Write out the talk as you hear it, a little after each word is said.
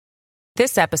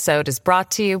This episode is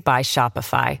brought to you by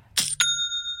Shopify.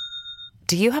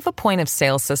 Do you have a point of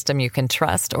sale system you can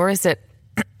trust, or is it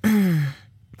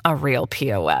a real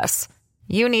POS?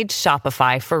 You need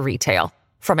Shopify for retail.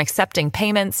 From accepting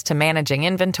payments to managing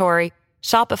inventory,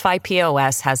 Shopify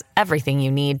POS has everything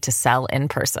you need to sell in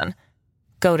person.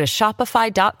 Go to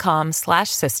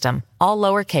shopify.com/system, all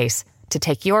lowercase, to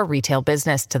take your retail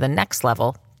business to the next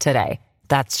level today.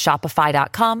 That's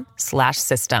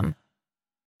shopify.com/system.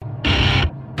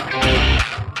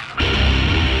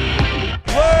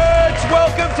 Let's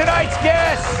welcome tonight's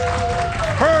guest.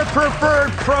 Her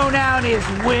preferred pronoun is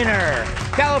winner.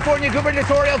 California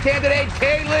gubernatorial candidate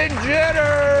Caitlyn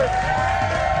Jenner.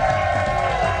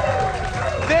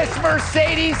 This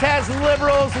Mercedes has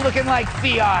liberals looking like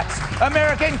Fiats.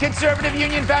 American Conservative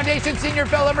Union Foundation senior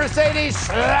fellow Mercedes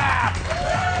slap.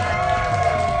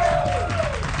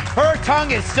 Her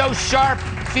tongue is so sharp,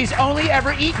 she's only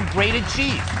ever eaten grated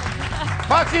cheese.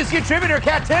 Fox News contributor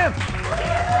Kat Timpf.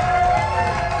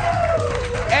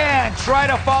 And try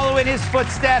to follow in his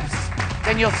footsteps,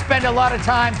 then you'll spend a lot of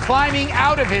time climbing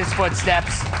out of his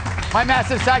footsteps. My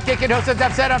massive sidekick and host of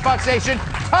Depth Set on Fox Nation,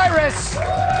 Tyrus.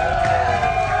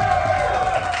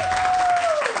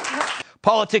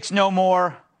 Politics no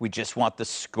more. We just want the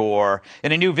score.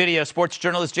 In a new video, sports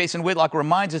journalist Jason Whitlock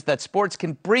reminds us that sports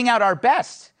can bring out our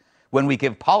best when we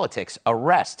give politics a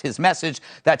rest. His message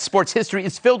that sports history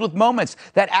is filled with moments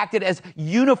that acted as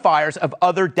unifiers of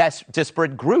other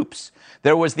disparate groups.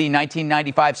 There was the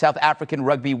 1995 South African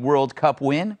Rugby World Cup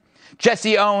win,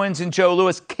 Jesse Owens and Joe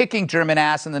Louis kicking German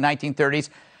ass in the 1930s,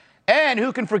 and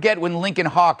who can forget when Lincoln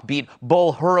Hawk beat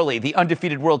Bull Hurley, the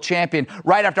undefeated world champion,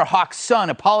 right after Hawk's son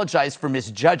apologized for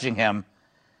misjudging him.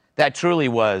 That truly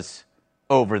was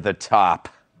over the top.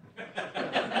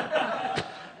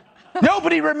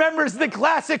 Nobody remembers the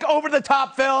classic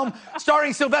over-the-top film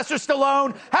starring Sylvester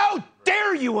Stallone. How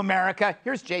dare you, America?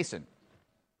 Here's Jason.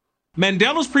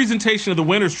 Mandela's presentation of the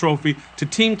Winners' Trophy to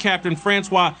team captain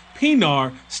Francois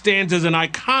Pienaar stands as an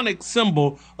iconic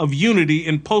symbol of unity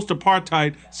in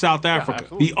post-apartheid South Africa.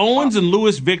 The Owens and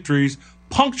Lewis victories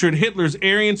punctured Hitler's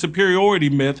Aryan superiority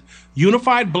myth,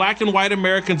 unified black and white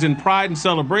Americans in pride and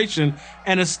celebration,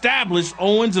 and established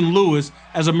Owens and Lewis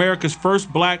as America's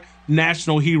first black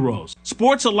national heroes.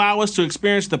 Sports allow us to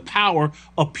experience the power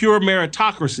of pure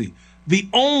meritocracy, the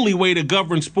only way to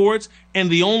govern sports and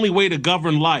the only way to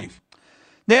govern life.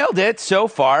 Nailed it so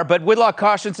far, but Whitlock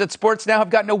cautions that sports now have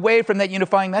gotten away from that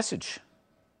unifying message.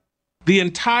 The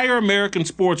entire American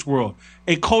sports world,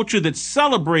 a culture that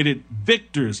celebrated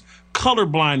victors,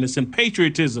 colorblindness, and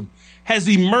patriotism, has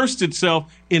immersed itself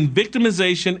in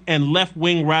victimization and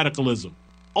left-wing radicalism.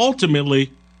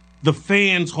 Ultimately, the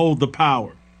fans hold the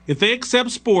power. If they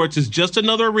accept sports as just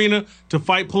another arena to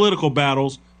fight political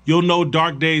battles, you'll know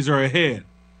dark days are ahead.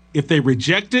 If they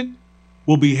reject it,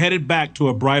 we'll be headed back to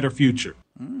a brighter future.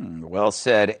 Well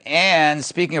said. And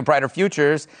speaking of brighter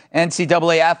futures,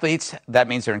 NCAA athletes, that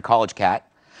means they're in college, Kat,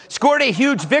 scored a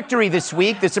huge victory this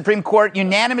week. The Supreme Court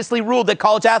unanimously ruled that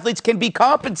college athletes can be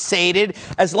compensated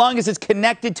as long as it's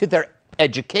connected to their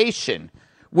education,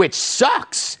 which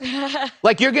sucks.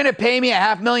 Like, you're going to pay me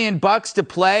 $500,000 to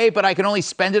play, but I can only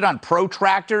spend it on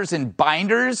protractors and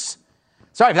binders?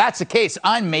 Sorry, if that's the case,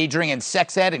 I'm majoring in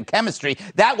sex ed and chemistry.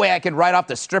 That way I can write off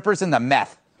the strippers and the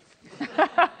meth.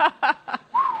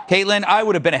 Caitlyn, I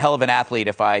would have been a hell of an athlete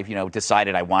if I,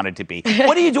 decided I wanted to be.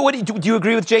 What do you do? Do you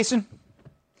agree with Jason?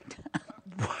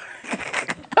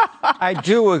 I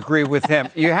do agree with him.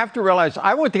 You have to realize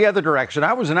I went the other direction.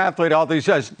 I was an athlete all these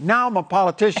years. Now I'm a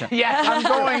politician. Yes. I'm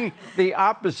going the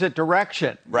opposite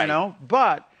direction, right.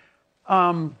 But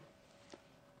I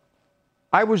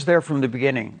was there from the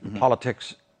beginning,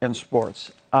 politics and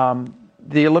sports.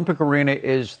 The Olympic arena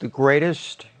is the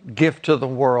greatest gift to the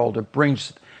world.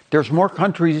 There's more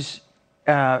countries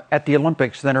at the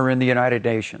Olympics than are in the United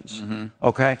Nations,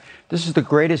 okay? This is the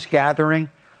greatest gathering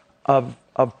of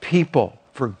people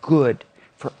for good,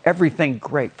 for everything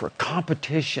great, for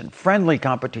competition, friendly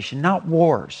competition, not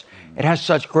wars. It has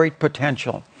such great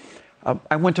potential.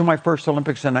 I went to my first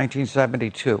Olympics in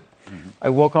 1972. I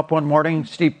woke up one morning,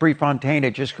 Steve Prefontaine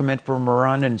had just come in from a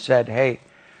run and said, hey,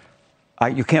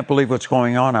 you can't believe what's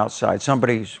going on outside.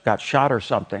 Somebody's got shot or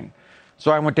something.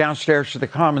 So I went downstairs to the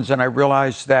Commons and I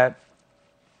realized that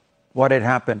what had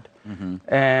happened.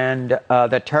 And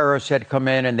that terrorists had come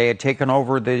in and they had taken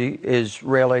over the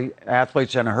Israeli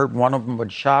athletes, and I heard one of them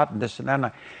was shot and this and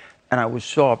that. And I was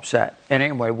so upset. And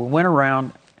anyway, we went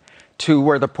around to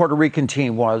where the Puerto Rican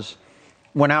team was,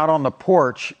 went out on the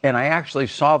porch, and I actually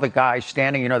saw the guy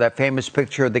standing, that famous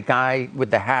picture of the guy with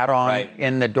the hat on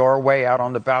in the doorway out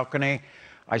on the balcony.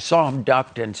 I saw him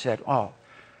ducked and said, oh,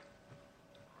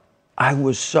 I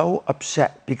was so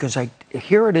upset because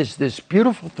here it is, this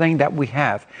beautiful thing that we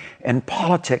have, and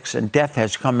politics and death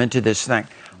has come into this thing.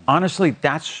 Honestly,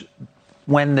 that's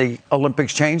when the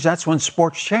Olympics changed. That's when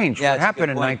sports changed. Yeah, what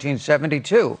happened in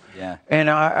 1972. Yeah. And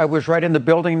I was right in the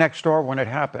building next door when it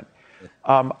happened.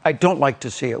 I don't like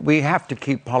to see it. We have to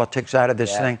keep politics out of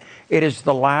this thing. It is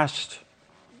the last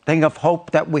thing of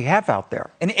hope that we have out there.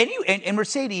 And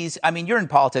Mercedes, I mean, you're in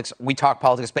politics. We talk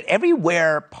politics, but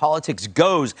everywhere politics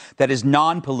goes that is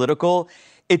non-political,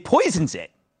 it poisons it.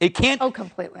 It can't. Oh,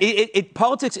 completely.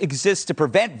 Politics exists to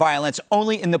prevent violence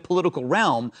only in the political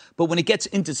realm, but when it gets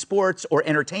into sports or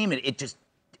entertainment,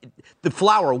 the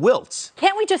flower wilts.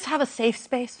 Can't we just have a safe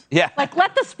space? Yeah. Like,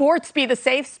 let the sports be the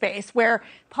safe space where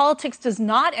politics does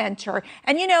not enter.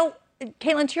 And, you know,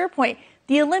 Caitlin, to your point,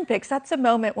 the Olympics, that's a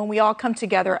moment when we all come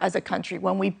together as a country,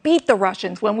 when we beat the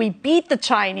Russians, when we beat the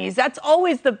Chinese. That's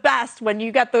always the best when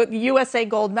you get the USA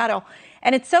gold medal.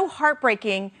 And it's so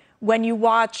heartbreaking when you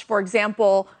watch, for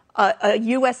example, a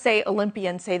USA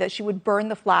Olympian say that she would burn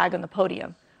the flag on the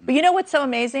podium. But you know what's so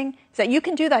amazing? Is that you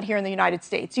can do that here in the United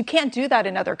States. You can't do that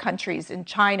in other countries, in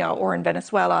China or in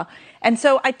Venezuela. And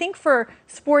so I think for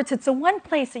sports, it's the one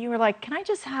place that you were like, can I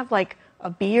just have like a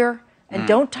beer and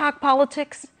don't talk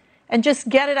politics? And just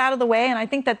get it out of the way. And I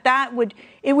think that would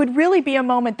really be a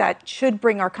moment that should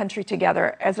bring our country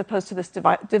together as opposed to this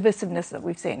divisiveness that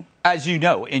we've seen. As you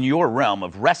know, in your realm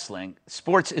of wrestling,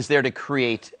 sports is there to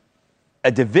create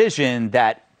a division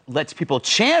that lets people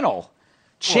channel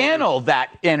that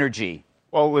energy.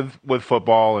 Well, with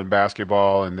football and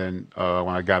basketball, and then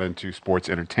when I got into sports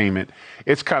entertainment,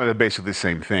 it's kind of basically the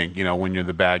same thing. You know, when you're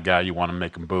the bad guy, you want to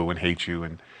make them boo and hate you,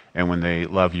 and when they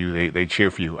love you, they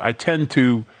cheer for you.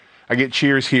 I get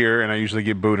cheers here, and I usually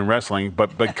get booed in wrestling,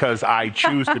 but because I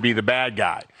choose to be the bad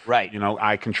guy. Right. You know,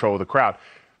 I control the crowd.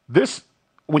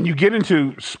 When you get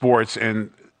into sports,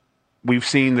 and we've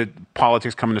seen that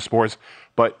politics come into sports,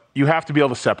 but you have to be able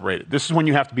to separate it. This is when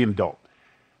you have to be an adult.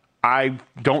 I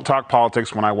don't talk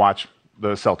politics when I watch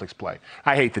the Celtics play.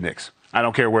 I hate the Knicks. I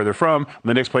don't care where they're from. When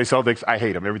the Knicks play Celtics, I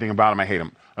hate them. Everything about them, I hate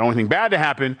them. I don't want anything bad to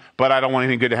happen, but I don't want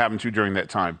anything good to happen too during that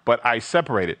time. But I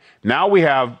separate it. Now we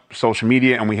have social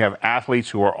media, and we have athletes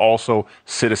who are also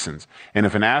citizens. And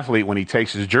if an athlete, when he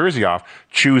takes his jersey off,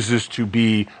 chooses to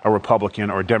be a Republican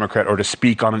or a Democrat or to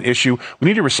speak on an issue, we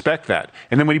need to respect that.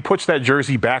 And then when he puts that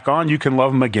jersey back on, you can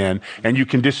love him again, and you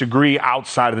can disagree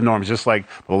outside of the norms. Just like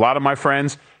a lot of my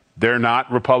friends, they're not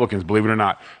Republicans, believe it or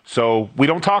not. So we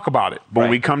don't talk about it. But when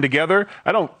we come together,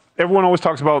 everyone always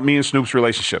talks about me and Snoop's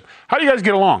relationship. How do you guys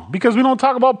get along? Because we don't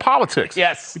talk about politics.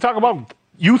 Yes. We talk about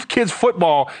youth kids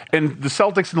football and the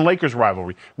Celtics and the Lakers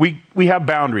rivalry. We have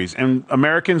boundaries. And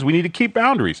Americans, we need to keep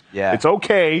boundaries. Yeah. It's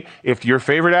okay if your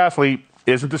favorite athlete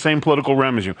isn't the same political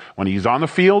realm as you. When he's on the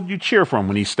field, you cheer for him.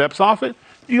 When he steps off it,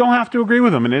 you don't have to agree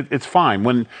with him, and it's fine.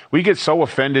 When we get so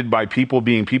offended by people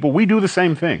being people, we do the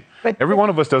same thing. Every one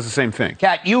of us does the same thing.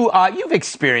 Kat, you've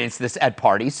experienced this at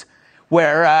parties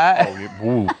where...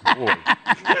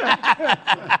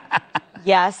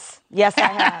 Yes, I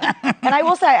have. And I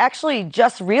will say, I actually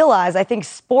just realized I think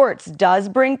sports does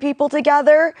bring people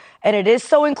together, and it is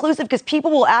so inclusive because people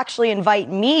will actually invite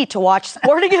me to watch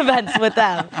sporting events with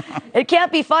them. It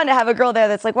can't be fun to have a girl there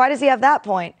that's like, why does he have that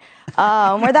point?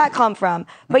 Where'd that come from?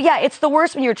 But yeah, it's the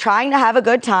worst when you're trying to have a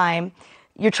good time,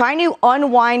 you're trying to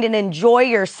unwind and enjoy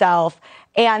yourself,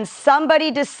 and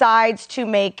somebody decides to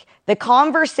make the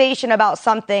conversation about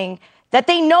something that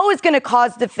they know is going to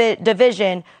cause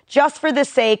division just for the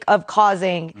sake of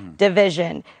causing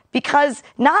division. Because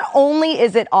not only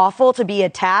is it awful to be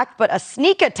attacked, but a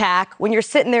sneak attack when you're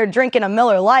sitting there drinking a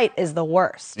Miller Lite is the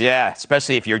worst. Yeah,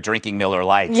 especially if you're drinking Miller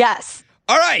Lite. Yes.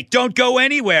 All right, don't go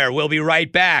anywhere. We'll be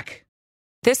right back.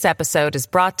 This episode is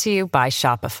brought to you by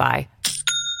Shopify.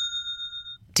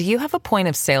 Do you have a point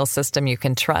of sale system you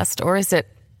can trust, or is it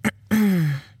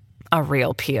a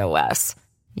real POS?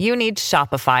 You need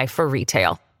Shopify for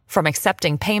retail. From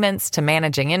accepting payments to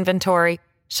managing inventory,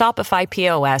 Shopify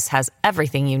POS has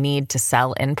everything you need to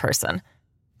sell in person.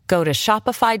 Go to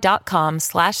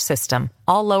shopify.com/system,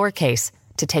 all lowercase,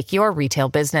 to take your retail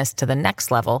business to the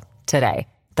next level today.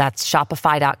 That's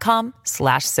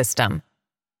shopify.com/system.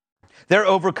 They're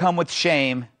overcome with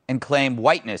shame and claim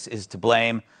whiteness is to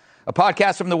blame. A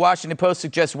podcast from the Washington Post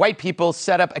suggests white people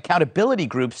set up accountability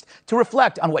groups to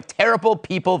reflect on what terrible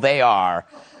people they are.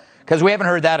 Because we haven't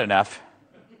heard that enough.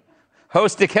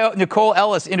 Host Nicole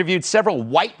Ellis interviewed several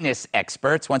whiteness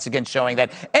experts, once again showing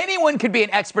that anyone could be an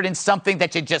expert in something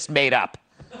that you just made up.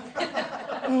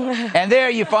 And there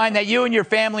you find that you and your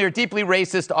family are deeply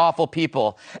racist, awful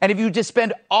people. And if you just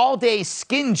spend all day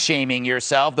skin shaming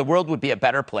yourself, the world would be a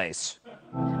better place.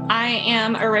 I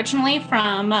am originally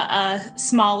from a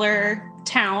smaller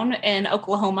town in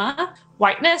Oklahoma.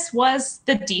 Whiteness was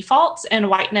the default and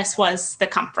whiteness was the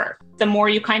comfort. The more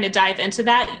you kind of dive into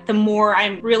that, the more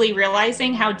I'm really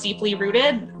realizing how deeply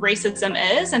rooted racism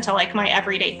is into like my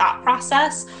everyday thought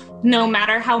process. No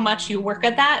matter how much you work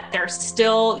at that, there's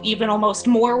still even almost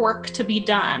more work to be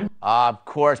done. Of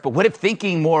course, but what if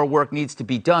thinking more work needs to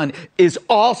be done is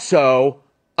also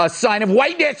a sign of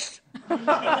whiteness?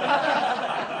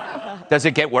 Does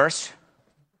it get worse?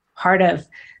 Part of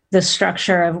the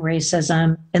structure of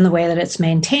racism and the way that it's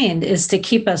maintained is to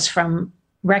keep us from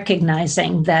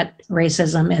recognizing that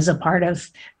racism is a part of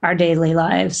our daily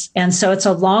lives. And so it's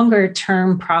a longer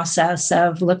term process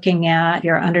of looking at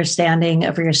your understanding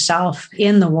of yourself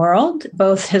in the world,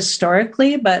 both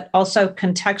historically, but also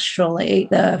contextually,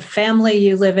 the family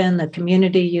you live in, the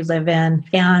community you live in,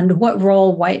 and what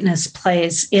role whiteness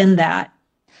plays in that.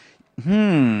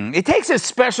 It takes a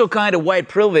special kind of white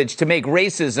privilege to make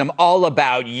racism all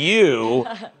about you.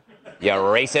 You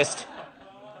racist.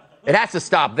 It has to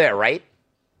stop there, right?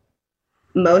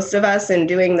 Most of us in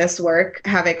doing this work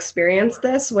have experienced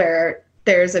this, where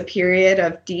there's a period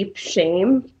of deep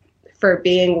shame for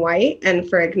being white and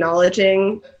for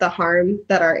acknowledging the harm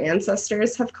that our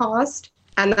ancestors have caused.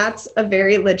 And that's a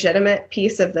very legitimate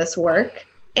piece of this work.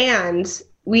 And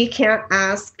we can't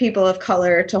ask people of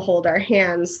color to hold our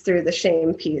hands through the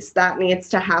shame piece. That needs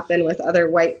to happen with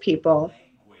other white people.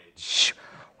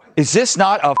 Is this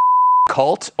not a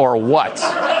cult or what?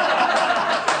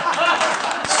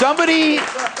 Somebody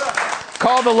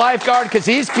call the lifeguard, because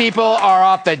these people are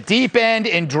off the deep end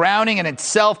in drowning and in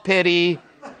self-pity.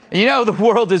 You know, the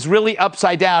world is really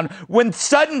upside down when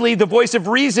suddenly the voice of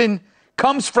reason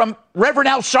comes from Reverend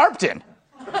Al Sharpton.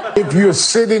 If you're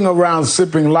sitting around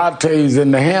sipping lattes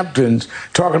in the Hamptons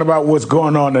talking about what's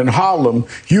going on in Harlem,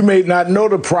 you may not know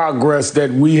the progress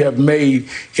that we have made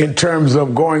in terms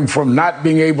of going from not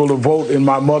being able to vote in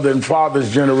my mother and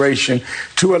father's generation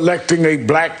to electing a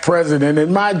black president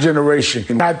in my generation.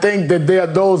 And I think that there are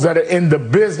those that are in the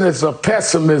business of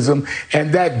pessimism,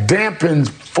 and that dampens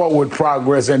forward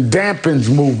progress and dampens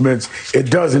movements. It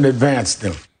doesn't advance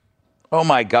them. Oh,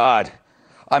 my God.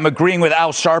 I'm agreeing with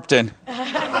Al Sharpton.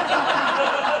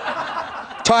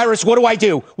 Tyrus, what do I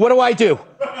do? What do I do?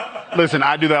 Listen,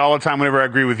 I do that all the time whenever I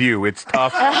agree with you. It's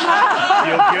tough.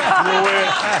 You'll get through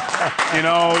it. You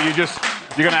know,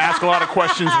 you're going to ask a lot of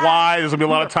questions why. There's going to be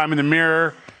a lot of time in the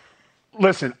mirror.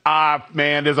 Listen,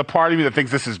 man, there's a part of me that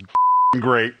thinks this is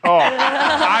great. Oh,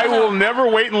 I will never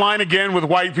wait in line again with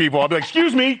white people. I'll be like,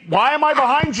 excuse me, why am I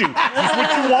behind you? Is this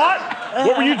what you want?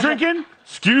 What were you drinking?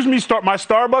 Excuse me, my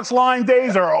Starbucks line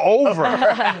days are over.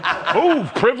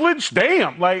 Oh, privilege?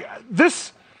 Damn. Like,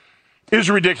 this is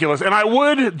ridiculous. And I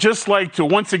would just like to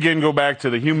once again go back to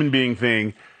the human being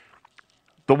thing.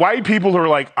 The white people who are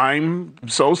like, I'm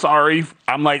so sorry.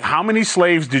 I'm like, how many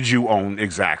slaves did you own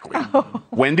exactly?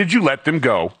 When did you let them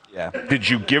go? Yeah. Did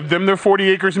you give them their 40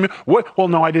 acres? What? Well,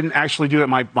 no, I didn't actually do that.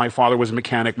 My father was a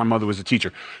mechanic. My mother was a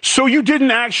teacher. So you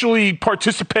didn't actually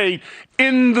participate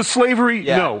in the slavery?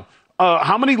 Yeah. No.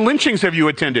 How many lynchings have you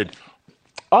attended?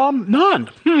 None.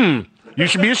 You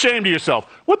should be ashamed of yourself.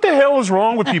 What the hell is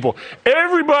wrong with people?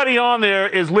 Everybody on there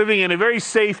is living in a very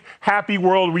safe, happy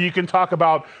world where you can talk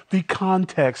about the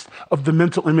context of the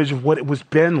mental image of what it was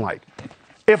been like.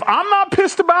 If I'm not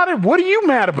pissed about it, what are you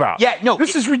mad about? Yeah, no.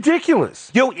 This is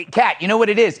ridiculous. Kat, you know what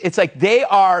it is? It's like they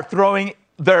are throwing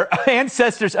their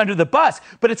ancestors under the bus.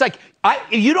 But it's like,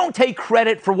 you don't take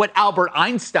credit for what Albert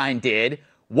Einstein did.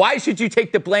 Why should you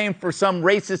take the blame for some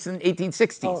racist in the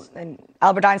 1860s? Well, and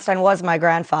Albert Einstein was my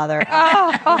grandfather.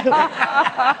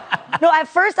 No, at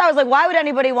first I was like, why would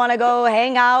anybody want to go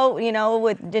hang out, you know,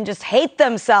 and just hate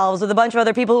themselves with a bunch of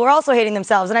other people who are also hating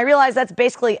themselves? And I realized that's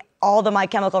basically all the My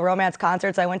Chemical Romance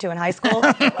concerts I went to in high school.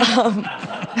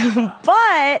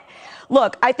 But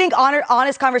look, I think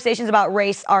honest conversations about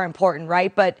race are important,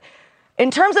 right? But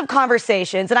in terms of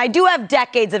conversations, and I do have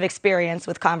decades of experience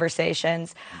with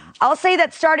conversations, I'll say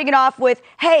that starting it off with,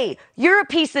 hey, you're a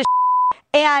piece of shit,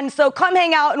 and so come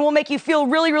hang out and we'll make you feel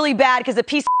really, really bad because a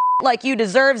piece of shit like you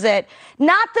deserves it.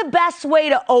 Not the best way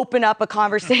to open up a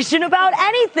conversation about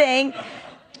anything,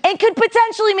 and could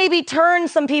potentially maybe turn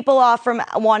some people off from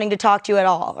wanting to talk to you at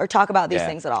all or talk about these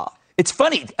things at all. It's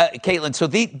funny, Caitlin. So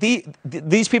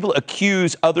these people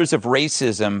accuse others of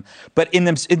racism, but in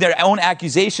their own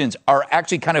accusations are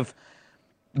actually kind of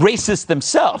racist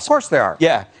themselves. Of course they are.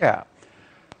 Yeah. Yeah.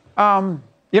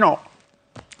 You know,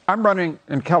 I'm running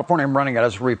in California. I'm running it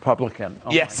as a Republican.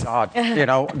 Oh yes. My God. You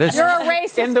know, this You're a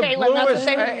racist, in the Caitlin. That's the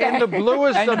same in the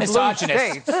bluest And of blue misogynist.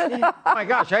 states. Oh my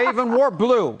gosh, I even wore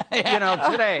blue,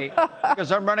 today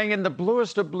because I'm running in the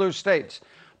bluest of blue states.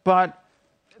 But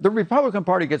the Republican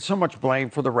Party gets so much blame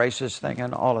for the racist thing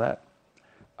and all of that.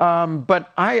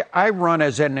 But I run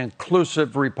as an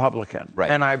inclusive Republican, right.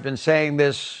 And I've been saying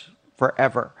this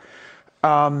forever.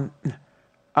 I've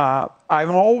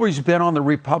always been on the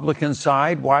Republican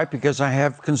side. Why? Because I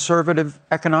have conservative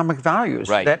economic values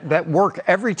that work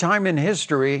every time in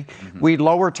history. We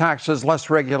lower taxes, less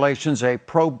regulations, a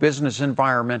pro-business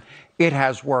environment. It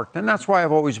has worked. And that's why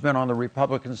I've always been on the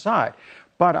Republican side.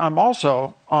 But I'm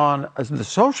also on the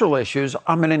social issues.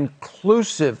 I'm an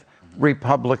inclusive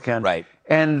Republican. Right.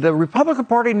 And the Republican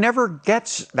Party never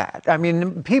gets that. I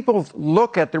mean, people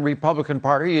look at the Republican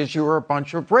Party as you're a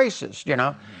bunch of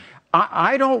racists,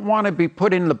 I don't want to be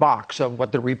put in the box of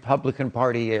what the Republican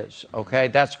Party is, okay?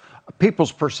 That's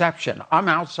people's perception. I'm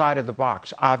outside of the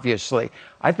box, obviously.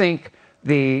 I think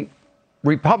the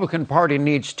Republican Party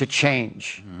needs to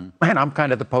change. And I'm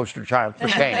kind of the poster child for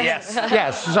change.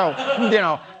 Yes. So,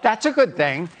 that's a good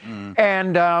thing.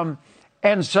 And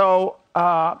so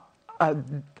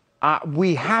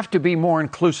we have to be more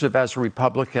inclusive as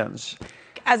Republicans.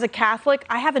 As a Catholic,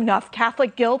 I have enough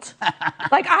Catholic guilt.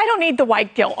 I don't need the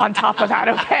white guilt on top of that,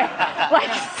 okay?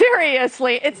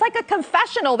 Seriously, it's like a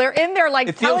confessional. They're in there,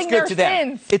 telling their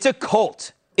sins. It's a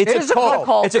cult. It's a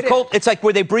cult. It's a cult. It's like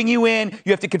where they bring you in,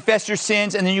 you have to confess your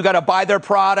sins, and then you got to buy their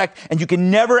product, and you can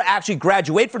never actually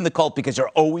graduate from the cult because you're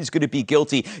always going to be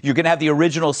guilty. You're going to have the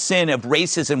original sin of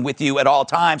racism with you at all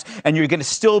times, and you're going to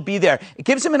still be there. It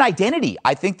gives them an identity.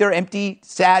 I think they're empty,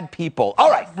 sad people.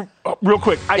 All right. Real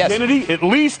quick, identity, at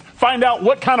least find out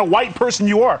what kind of white person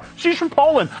you are. She's from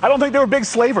Poland. I don't think they were big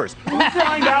slavers.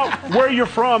 Find out where you're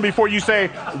from before you say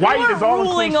white is all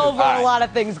inclusive. Ruling over a lot of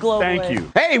things globally. Thank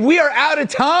you. Hey, we are out of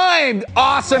time.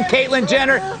 Awesome, Caitlyn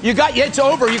Jenner. It's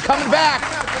over. You're coming back.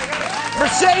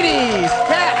 Mercedes,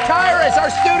 Pat, Tyrus,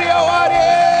 our studio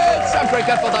audience. I'm Greg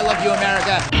Gutfeld. I love you,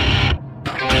 America.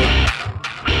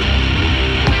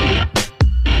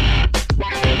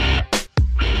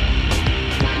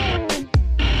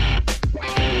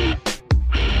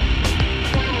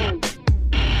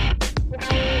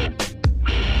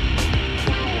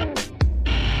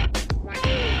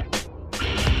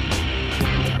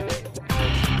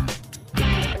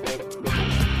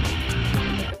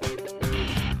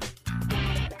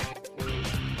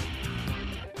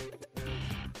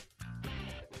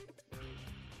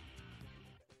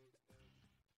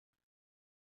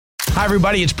 Hi,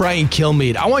 everybody. It's Brian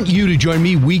Kilmeade. I want you to join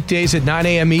me weekdays at 9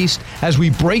 a.m. East as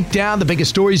we break down the biggest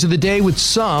stories of the day with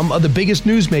some of the biggest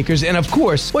newsmakers and, of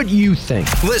course, what you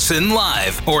think. Listen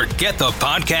live or get the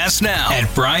podcast now at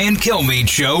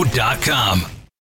BrianKilmeadeShow.com.